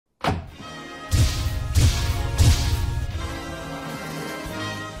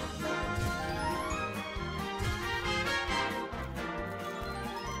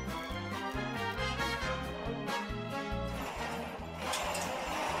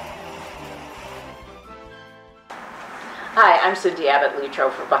I'm Cindy Abbott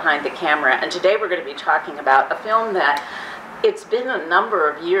Letro for Behind the Camera, and today we're going to be talking about a film that it's been a number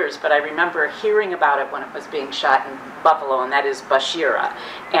of years, but I remember hearing about it when it was being shot in Buffalo, and that is Bashira.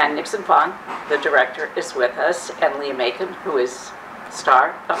 And Nickson Fong, the director, is with us, and Liam Aiken, who is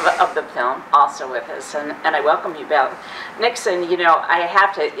star of the film, also with us, and I welcome you, Belle. Nickson, you know, I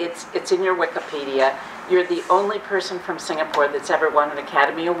have to, it's in your Wikipedia. You're the only person from Singapore that's ever won an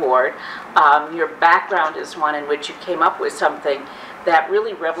Academy Award. Your background is one in which you came up with something that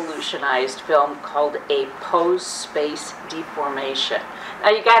really revolutionized film called a pose space deformation. Now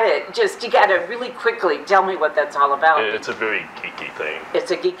you gotta really quickly tell me what that's all about. It's a very geeky thing.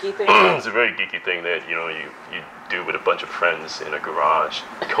 It's a geeky thing? It's a very geeky thing that, you know, you do with a bunch of friends in a garage,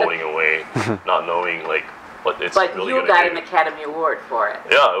 coding away, not knowing like what it's but really you got an Academy Award for it.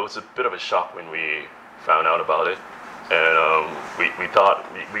 Yeah, it was a bit of a shock when we found out about it, and we thought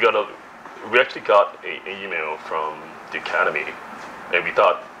we actually got an email from the Academy, and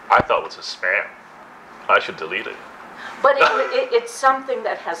I thought it was a spam. I should delete it. But it's something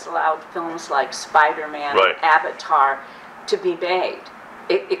that has allowed films like Spider-Man Right. and Avatar to be made.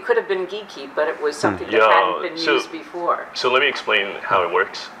 It could have been geeky, but it was something that hadn't been used before. So let me explain how it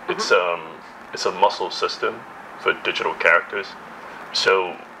works. It's a muscle system for digital characters.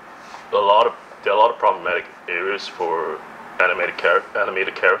 So there are a lot of problematic areas for animated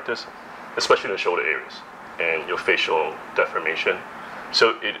characters, especially in the shoulder areas and your facial deformation.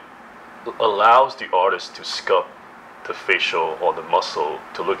 So it allows the artist to sculpt the facial or the muscle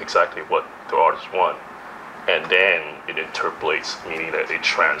to look exactly what the artist wants. And then it interpolates, meaning that it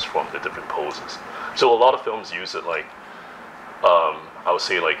transforms the different poses. So a lot of films use it like, I would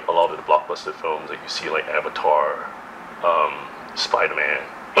say like a lot of the blockbuster films that you see like Avatar, Spider-Man.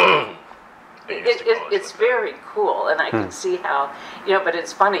 It's very cool, and I can see how, you know, but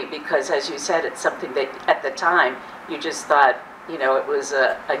it's funny because, as you said, it's something that at the time you just thought, you know, it was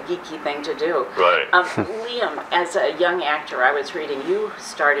a geeky thing to do. Right. Liam, as a young actor, I was reading, you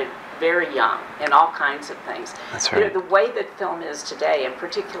started very young in all kinds of things. That's right. You know, the way that film is today, and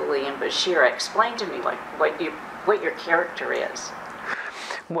particularly in Bashira, explain to me like what your character is.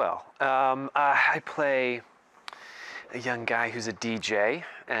 Well, I play a young guy who's a DJ,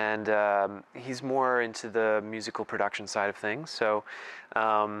 and he's more into the musical production side of things. So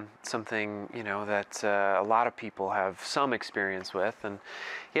something, you know, that a lot of people have some experience with, and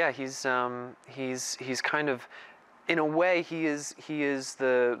yeah, he's kind of, in a way, he is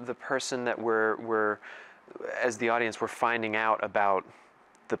the person that we're as the audience, we're finding out about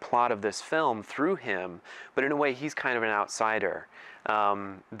the plot of this film through him, but in a way he's kind of an outsider.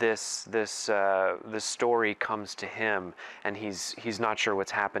 This story comes to him, and he's not sure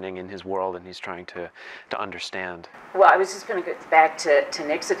what's happening in his world, and he's trying to understand. Well, I was just going to get back to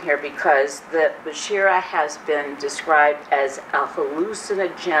Nickson here, because the Bashira has been described as a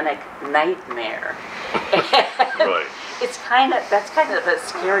hallucinogenic nightmare. Right. That's kind of a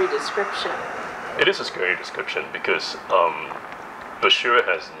scary description. It is a scary description because Bashira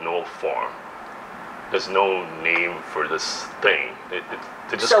has no form. There's no name for this thing. They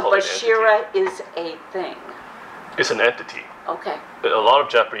just so call it Bashira an entity. is a thing. It's an entity. Okay. A lot of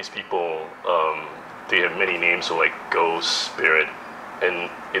Japanese people, they have many names, so like ghost, spirit, and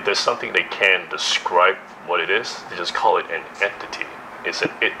if there's something they can't describe what it is, they just call it an entity. It's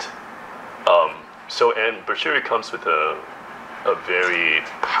an it. And Bashira comes with a very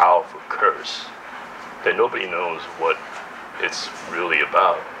powerful curse that nobody knows what it's really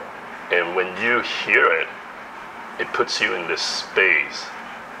about. And when you hear it, it puts you in this space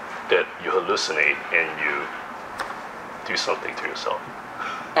that you hallucinate and you do something to yourself.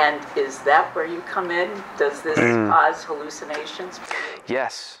 And is that where you come in? Does this cause hallucinations?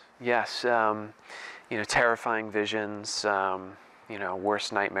 Yes. You know, terrifying visions, you know,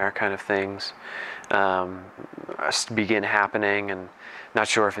 worst nightmare kind of things begin happening, and not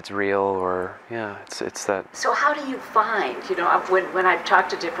sure if it's real or, yeah, it's that. So how do you find, you know, when I've talked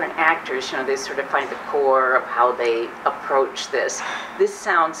to different actors, you know, they sort of find the core of how they approach this. This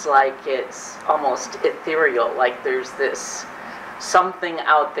sounds like it's almost ethereal, like there's this something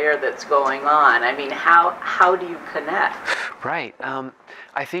out there that's going on. I mean, how do you connect? Right.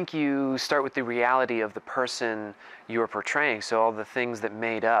 I think you start with the reality of the person you're portraying. So all the things that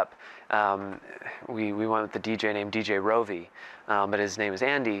made up. We went with the DJ named DJ Rovi, but his name is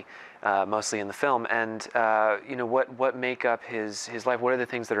Andy, mostly in the film. And you know, what make up his life? What are the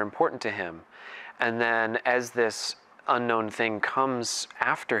things that are important to him? And then as this unknown thing comes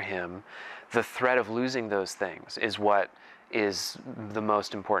after him, the threat of losing those things is what is the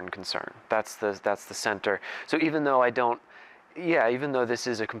most important concern. That's the center. So even though I don't yeah, even though this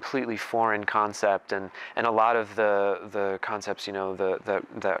is a completely foreign concept, and a lot of the concepts, you know,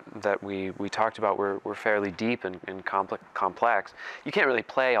 that we talked about were fairly deep and complex, you can't really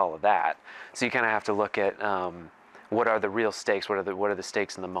play all of that. So you kind of have to look at what are the real stakes, what are the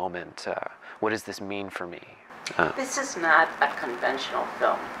stakes in the moment, what does this mean for me? This is not a conventional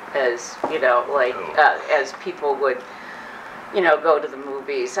film, as you know, like as people would, you know, go to the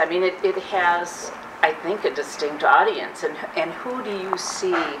movies. I mean, it has, I think, a distinct audience, and who do you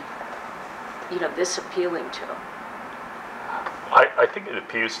see, you know, this appealing to? I think it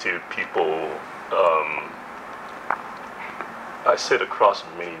appeals to people. I said across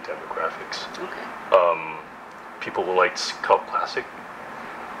many demographics. Okay. People who like cult classic.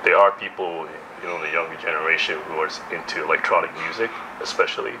 There are people, you know, the younger generation who are into electronic music,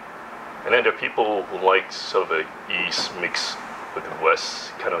 especially. And then there are people who like sort of a East mix with the West,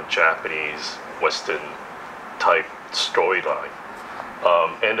 kind of Japanese, Western type storyline.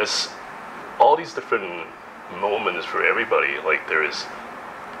 And there's all these different moments for everybody. Like there is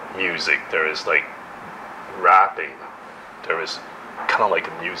music, there is like rapping, there is kind of like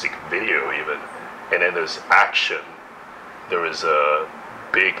a music video even. And then there's action, there is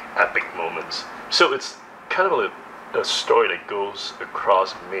big epic moments. So it's kind of a story that goes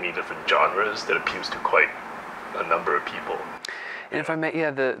across many different genres that appeals to quite a number of people. And if I may,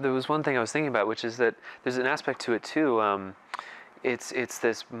 yeah, there was one thing I was thinking about, which is that there's an aspect to it too. It's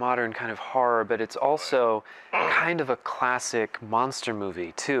this modern kind of horror, but it's also kind of a classic monster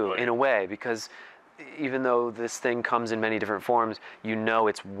movie too, in a way, because even though this thing comes in many different forms, you know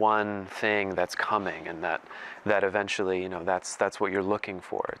it's one thing that's coming, and that eventually, you know, that's what you're looking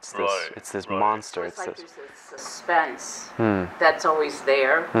for. It's this monster. So it's like there's this suspense that's always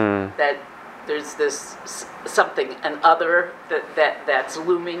there. That there's this something, an other that's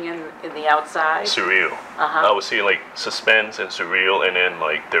looming in the outside. Surreal. I would say like suspense and surreal, and then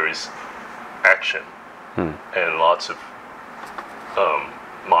like there is action and lots of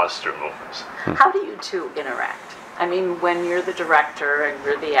monster moments. How do you two interact? I mean, when you're the director and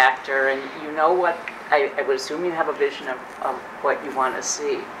you're the actor, and you know what, I would assume you have a vision of what you want to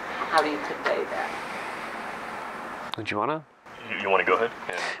see. How do you convey that? Would you wanna? You want to go ahead?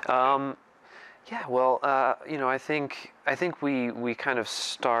 Yeah. Yeah. Well, you know, I think we kind of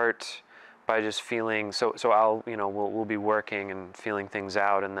start by just feeling. So I'll, you know, we'll be working and feeling things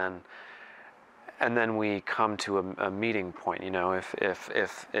out, and then we come to a meeting point. You know,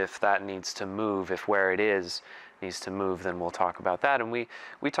 if that needs to move, if where it is needs to move, then we'll talk about that. And we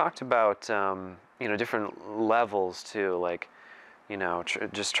talked about you know, different levels too, like, you know,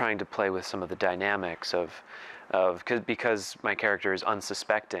 just trying to play with some of the dynamics of because my character is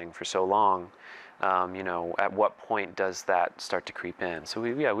unsuspecting for so long. You know, at what point does that start to creep in? So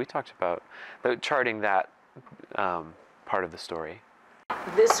we talked about charting that part of the story.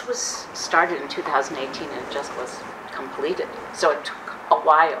 This was started in 2018 and it just was completed. So it took a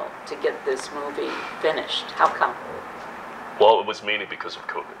while to get this movie finished. How come? Well, it was mainly because of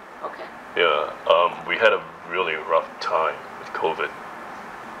COVID. Okay. Yeah, we had a really rough time with COVID.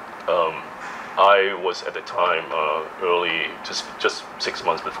 I was at the time early, just 6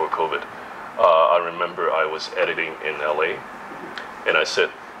 months before COVID. I remember I was editing in LA, and I said,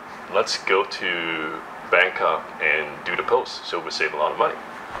 let's go to Bangkok and do the post, so we save a lot of money.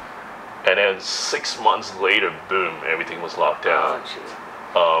 And then 6 months later, boom, everything was locked down.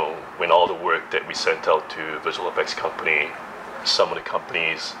 When all the work that we sent out to visual effects company, some of the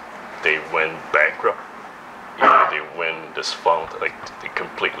companies, they went bankrupt. You know, they went defunct, like they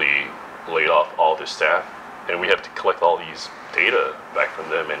completely laid off all their staff, and we have to collect all these data back from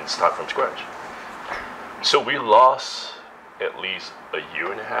them and start from scratch. So we lost at least a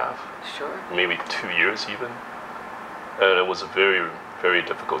year and a half, Sure. maybe 2 years even, and it was a very, very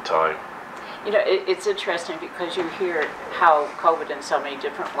difficult time. You know, it's interesting because you hear how COVID in so many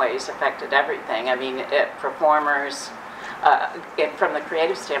different ways affected everything. I mean, performers, and from the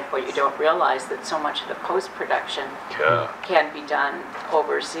creative standpoint, you don't realize that so much of the post-production can be done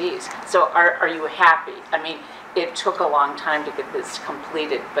overseas. So are you happy? I mean, it took a long time to get this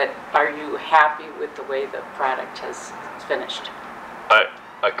completed, but are you happy with the way the product has finished?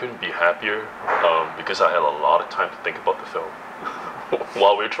 I couldn't be happier because I had a lot of time to think about the film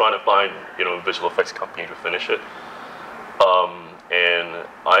while we were trying to find, you know, a visual effects company to finish it. And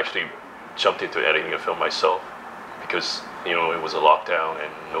I actually jumped into editing a film myself because, you know, it was a lockdown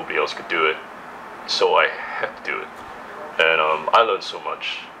and nobody else could do it. So I had to do it. And I learned so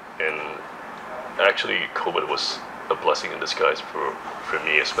much. And actually, COVID was a blessing in disguise for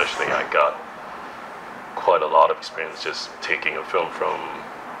me, especially. I got quite a lot of experience just taking a film from,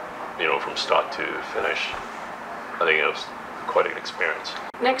 you know, from start to finish. I think it was quite an experience.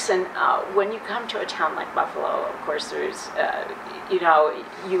 Nickson, when you come to a town like Buffalo, of course, there's, you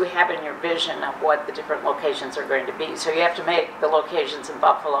have in your vision of what the different locations are going to be. So you have to make the locations in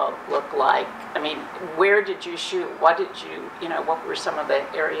Buffalo look like. I mean, where did you shoot? What did what were some of the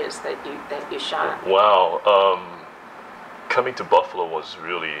areas that you shot? Wow, coming to Buffalo was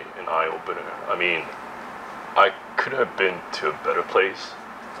really an eye-opener. I mean, I couldn't have been to a better place,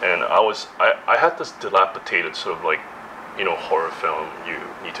 and I had this dilapidated sort of like, horror film. You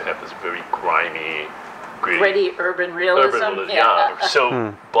need to have this very grimy, gritty urban realism. Yeah.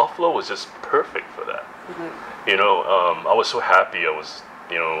 So Buffalo was just perfect for that. I was so happy. I was,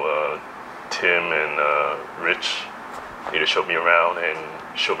 Tim and Rich, showed me around and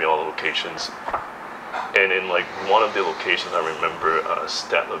showed me all the locations. And in like one of the locations, I remember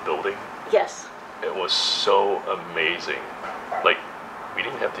Statler Building. Yes. It was so amazing. Like, we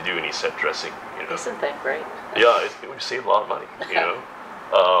didn't have to do any set dressing. Isn't that great? Yeah, it would save a lot of money.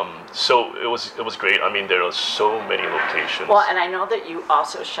 So it was great. I mean, there are so many locations. Well, and I know that you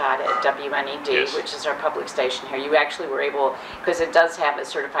also shot at WNED, yes. which is our public station here. You actually were able, because it does have a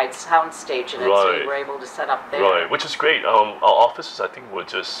certified sound stage in it, so you were able to set up there. Right, which is great. Our offices, I think, were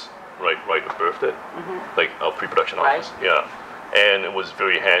just right above it, like our pre-production office. Yeah, and it was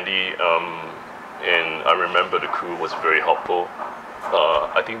very handy. And I remember the crew was very helpful.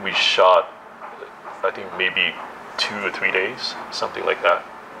 I think we shot, maybe 2 or 3 days, something like that.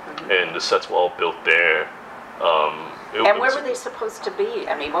 And the sets were all built there. And where were they supposed to be?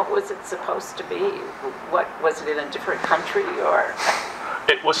 I mean, what was it supposed to be? What was it, in a different country, or?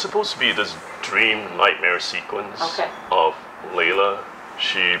 It was supposed to be this dream nightmare sequence of Layla.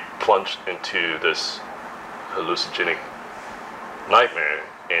 She plunged into this hallucinogenic nightmare,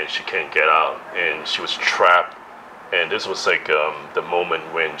 and she can't get out, and she was trapped. And this was like the moment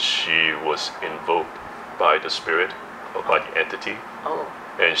when she was invoked by the spirit, or by the entity.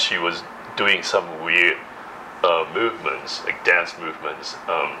 And she was doing some weird movements, like dance movements.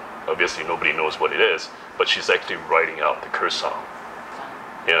 Obviously nobody knows what it is, but she's actually writing out the curse song.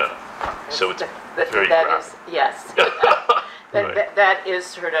 Yeah. So it's very graphic. Yes. That is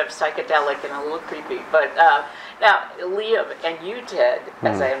sort of psychedelic and a little creepy. But now, Liam, and you did,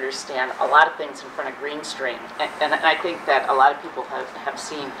 as I understand, a lot of things in front of green screen. And I think that a lot of people have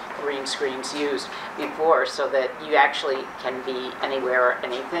seen green screens used before, so that you actually can be anywhere or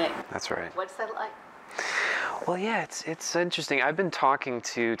anything. That's right. What's that like? Well, yeah, it's interesting. I've been talking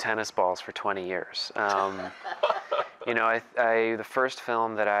to tennis balls for 20 years. The first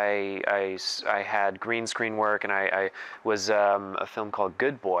film that I had green screen work, and I was a film called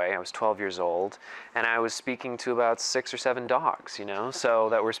Good Boy. I was 12 years old, and I was speaking to about 6 or 7 dogs, so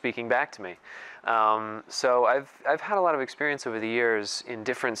that were speaking back to me. So I've had a lot of experience over the years in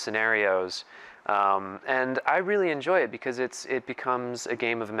different scenarios. And I really enjoy it because it becomes a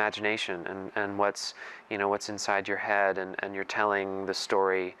game of imagination and what's inside your head, and you're telling the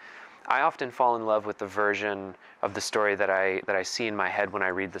story. I often fall in love with the version of the story that I see in my head when I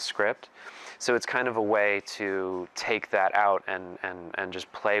read the script. So it's kind of a way to take that out and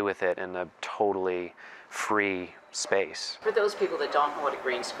just play with it in a totally free space. For those people that don't know what a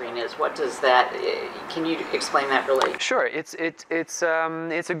green screen is, what does that? Can you explain that really? Sure. It's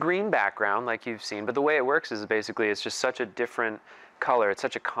a green background like you've seen, but the way it works is basically it's just such a different color. It's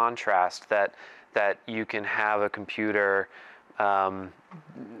such a contrast that you can have a computer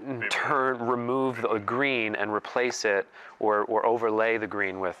remove the green and replace it, or overlay the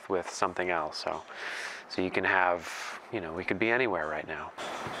green with something else. So you can have, we could be anywhere right now.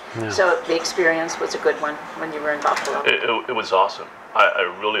 Yeah. So the experience was a good one when you were in Buffalo? It was awesome. I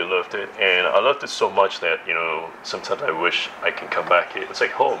really loved it, and I loved it so much that, sometimes I wish I can come back here. It's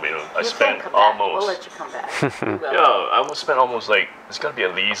like home, I spent almost... We'll let you come back. Yeah, I will spend almost it's got to be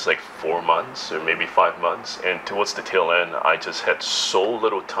at least 4 months or maybe 5 months, and towards the tail end, I just had so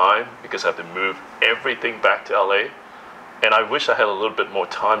little time because I had to move everything back to LA, and I wish I had a little bit more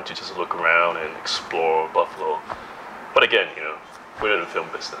time to just look around and explore Buffalo. But again, we're in the film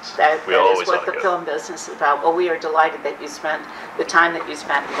business. That is what the film business is about. Well, we are delighted that you spent the time that you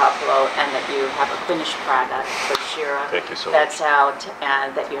spent in Buffalo, and that you have a finished product, Bashira. Thank you so much. That's out,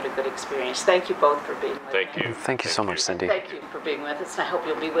 and that you had a good experience. Thank you both for being with me. Thank you so much, Cindy. Thank you for being with us, and I hope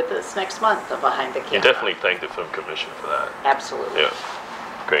you'll be with us next month Behind the Camera. And definitely thank the Film Commission for that. Absolutely. Yeah.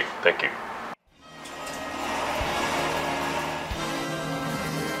 Great. Thank you.